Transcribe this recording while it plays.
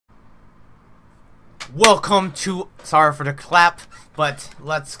Welcome to, sorry for the clap, but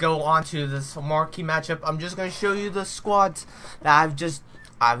let's go on to this marquee matchup. I'm just going to show you the squads that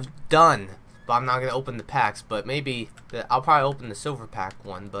I've done, but I'm not going to open the packs, but maybe, I'll probably open the silver pack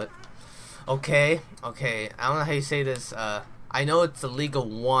one, but, okay, I don't know how you say this, I know it's a League of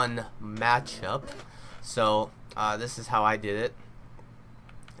One matchup, so, this is how I did it.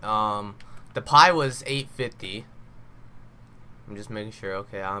 The pie was 850. I'm just making sure,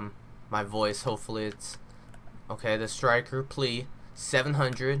 okay, my voice, hopefully it's okay. The striker plea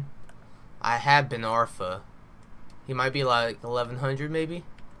 700. I have Ben Arfa. He might be like 1100 maybe,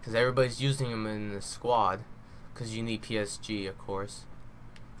 because everybody's using him in the squad, because you need PSG, of course.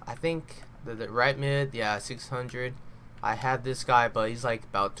 I think the right mid, yeah, 600. I had this guy, but he's like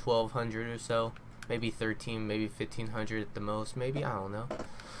about 1200 or so, maybe 13, maybe 1500 at the most, maybe, I don't know.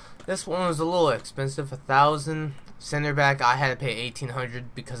 This one was a little expensive, 1,000. Center back, I had to pay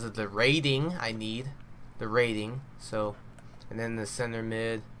 1,800 because of the rating. I need the rating. So, and then the center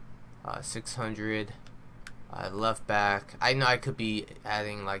mid, 600. Left back, I know I could be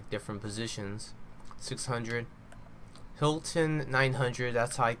adding like different positions. 600. Hilton 900.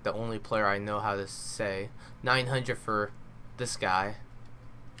 That's like the only player I know how to say. 900 for this guy.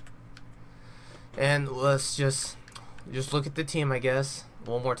 And let's just look at the team, I guess.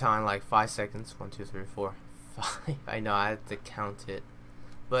 One more time, like 5 seconds. 1, 2, 3, 4, 5. I know I have to count it,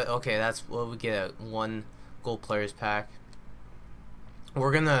 but okay, that's what we get at one gold players pack. I'm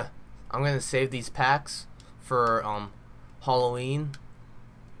gonna save these packs for Halloween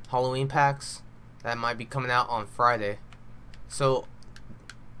packs that might be coming out on Friday. So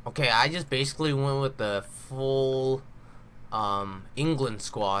okay, I just basically went with the full England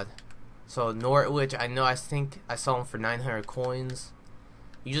squad. So Norwich, I think I saw them for 900 coins.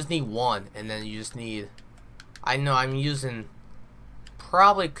 You just need one, and then you just need, I know I'm using,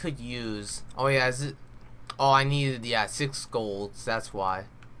 probably could use, oh yeah, is it, oh I needed, yeah, 6 golds, that's why.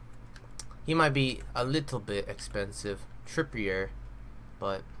 He might be a little bit expensive, Trippier,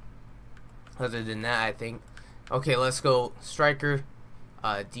 but other than that, I think, okay, let's go, striker,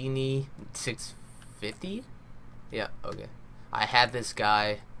 Dini, 650, yeah, okay. I had this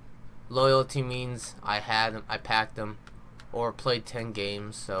guy, loyalty means I packed him. Or played 10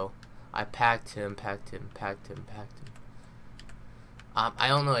 games, so I packed him. I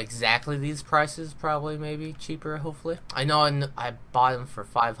don't know exactly these prices, probably maybe cheaper, hopefully. I know I bought him for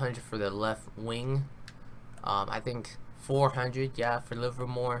 500 for the left wing. I think 400, yeah, for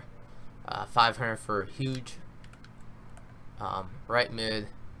Livermore. 500 for Huge. Right mid,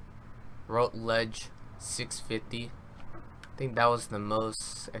 Ledge, 650. I think that was the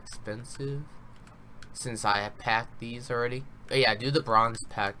most expensive, since I have packed these already. But yeah, do the bronze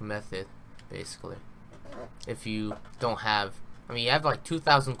pack method, basically. If you don't have, I mean, you have like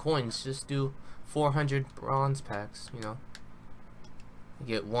 2,000 coins, just do 400 bronze packs, you know. You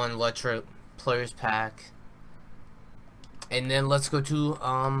get one Electra players pack. And then let's go to,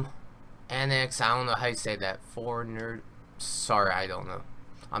 Annex, I don't know how you say that, sorry, I don't know.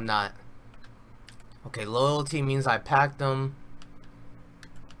 I'm not. Okay, loyalty means I packed them.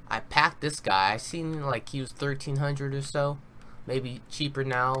 I packed this guy. I seen like he was 1,300 or so, maybe cheaper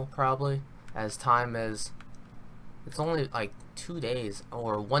now, probably, as time as it's only like 2 days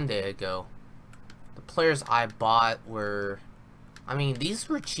or 1 day ago. The players I bought were, I mean, these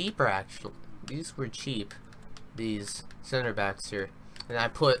were cheaper actually. These were cheap, these center backs here. And I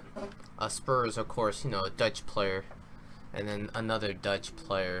put a Spurs, of course, you know, a Dutch player, and then another Dutch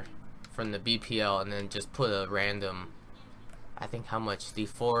player from the BPL, and then just put a random, I think how much,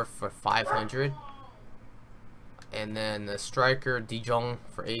 D4 for 500, and then the striker De Jong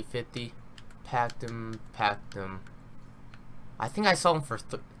for 850. Packed him. I think I saw him for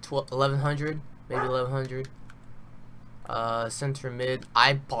 1,100, maybe 1,100. Center mid,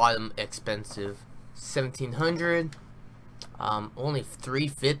 I bought him expensive, 1,700. Only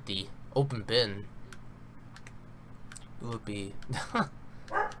 350. Open bin. It would be.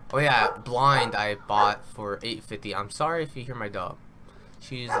 Oh yeah, blind I bought for 850. I'm sorry if you hear my dog.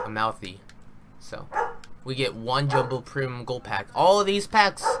 She's a mouthy. So we get one jumbo premium gold pack. All of these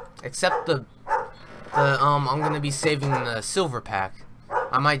packs except the I'm gonna be saving the silver pack.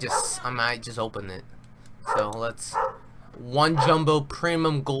 I might just open it. So let's one jumbo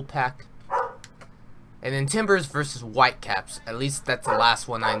premium gold pack. And then Timbers versus Whitecaps. At least that's the last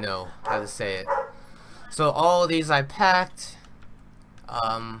one I know how to say it. So all of these I packed.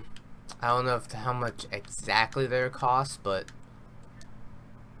 I don't know how much exactly their cost, but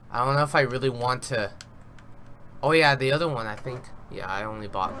I don't know if I really want to. Oh yeah, the other one, I think, yeah, I only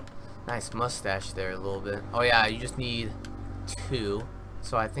bought, nice mustache there a little bit. Oh yeah, you just need 2,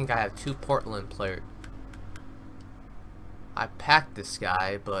 so I think I have 2 Portland I packed this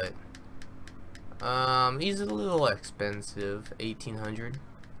guy, but he's a little expensive, 1800.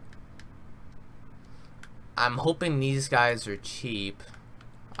 I'm hoping these guys are cheap.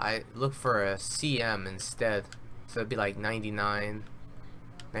 I look for a CM instead, so it'd be like 99,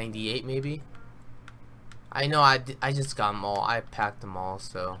 98 maybe. I know I just got them all. I packed them all,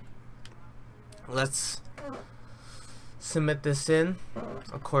 so let's submit this in.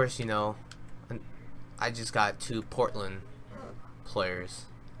 Of course, you know, I just got 2 Portland players.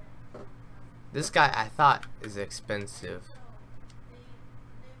 This guy I thought is expensive.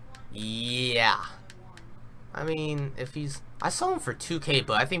 Yeah. I mean, if he's... I saw him for 2K,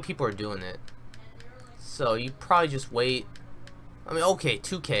 but I think people are doing it. So you probably just wait. I mean, okay,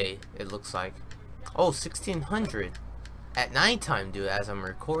 2K it looks like. Oh, 1600 at nighttime, dude. As I'm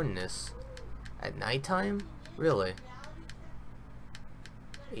recording this, at nighttime, really.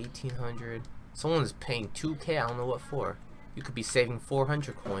 1800. Someone's paying 2K. I don't know what for. You could be saving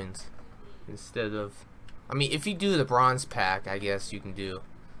 400 coins instead of. I mean, if you do the bronze pack, I guess you can do.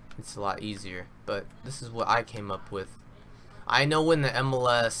 It's a lot easier. But this is what I came up with. I know when the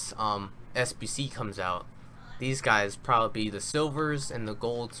MLS SBC comes out, these guys probably the silvers and the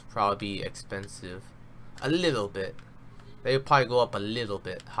golds probably be expensive. A little bit. They would probably go up a little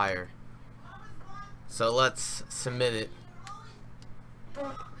bit higher. So let's submit it.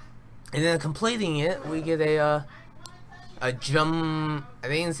 And then completing it, we get a jump. I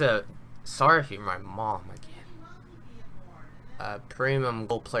think it's a. Sorry if you're my mom again. Premium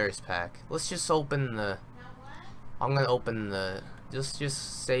gold players pack. Let's just open the. I'm gonna open the.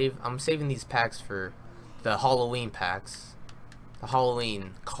 Just save. I'm saving these packs for the Halloween packs. The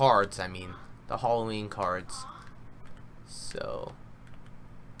Halloween cards. I mean, the Halloween cards. So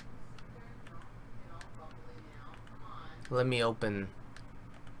let me open.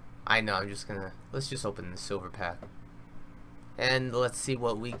 I know. I'm just gonna. Let's just open the silver pack. And let's see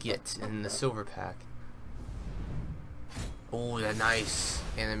what we get in the silver pack. Oh, that nice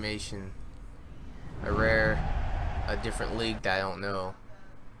animation. A rare, a different league that I don't know.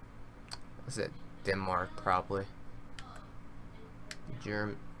 Is it Denmark? Probably.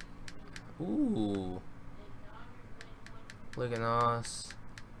 Germ. Ooh. Look at us.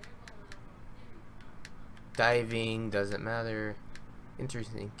 Diving doesn't matter.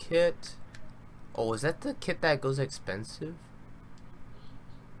 Interesting kit. Oh, is that the kit that goes expensive?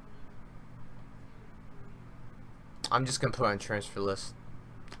 I'm just gonna put on transfer list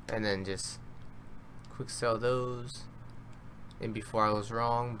and then just quick sell those. And before I was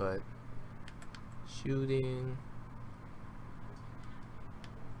wrong, but shooting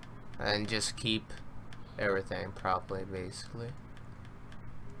and just keep everything properly, basically.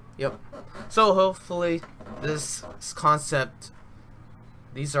 Yep. So hopefully this concept.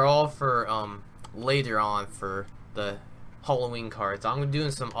 These are all for later on for the Halloween cards. I'm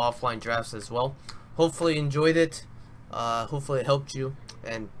doing some offline drafts as well. Hopefully you enjoyed it. Hopefully it helped you,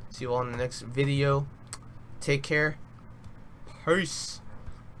 and see you all in the next video. Take care. Peace.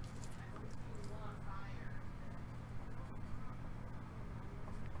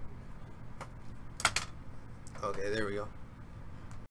 Okay, there we go.